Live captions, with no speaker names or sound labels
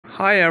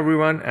Hi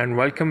everyone and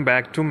welcome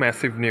back to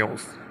Massive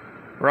News.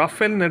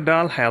 Rafael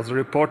Nadal has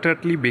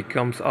reportedly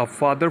become a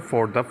father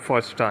for the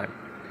first time.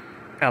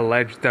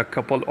 Alleged the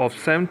couple of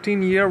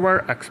 17 years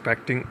were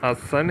expecting a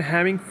son,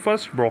 having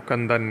first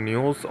broken the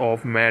news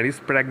of Mery's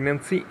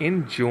pregnancy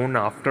in June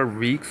after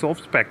weeks of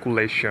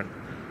speculation.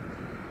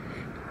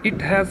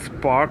 It has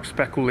sparked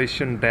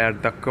speculation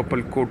that the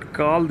couple could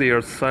call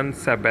their son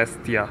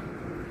Sebastian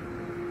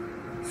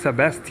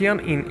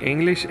in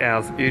English,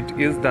 as it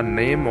is the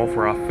name of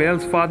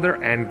Rafael's father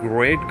and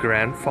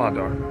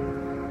great-grandfather.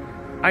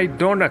 I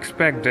don't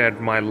expect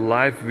that my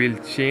life will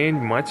change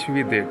much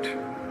with it.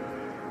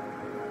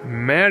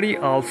 Mery,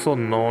 also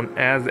known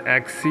as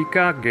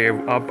Exika,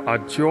 gave up a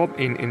job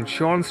in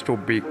insurance to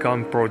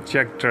become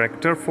project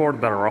director for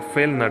the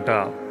Rafael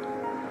Nadal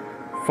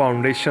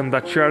Foundation,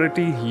 the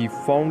charity he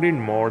founded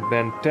more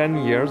than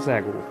 10 years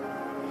ago.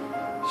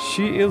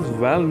 She is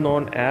well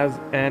known as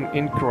an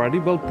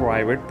incredible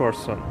private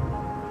person,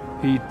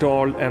 he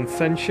told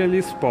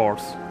Essentially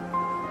Sports.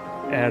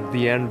 At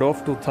the end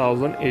of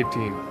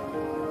 2018,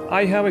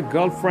 I have a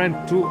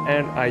girlfriend too,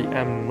 and I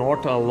am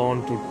not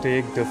alone to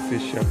take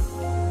decisions.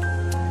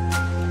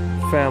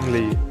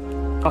 Family.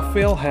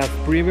 Rafael has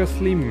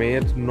previously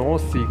made no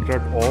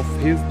secret of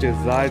his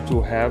desire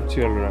to have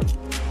children,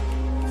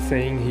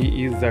 saying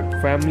he is a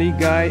family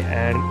guy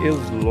and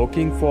is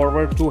looking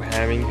forward to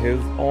having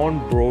his own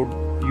brood.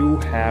 You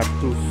have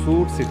to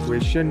suit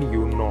situation,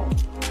 you know.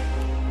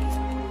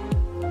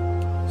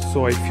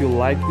 So if you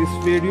like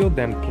this video,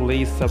 then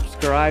please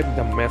subscribe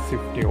the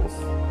Massive News.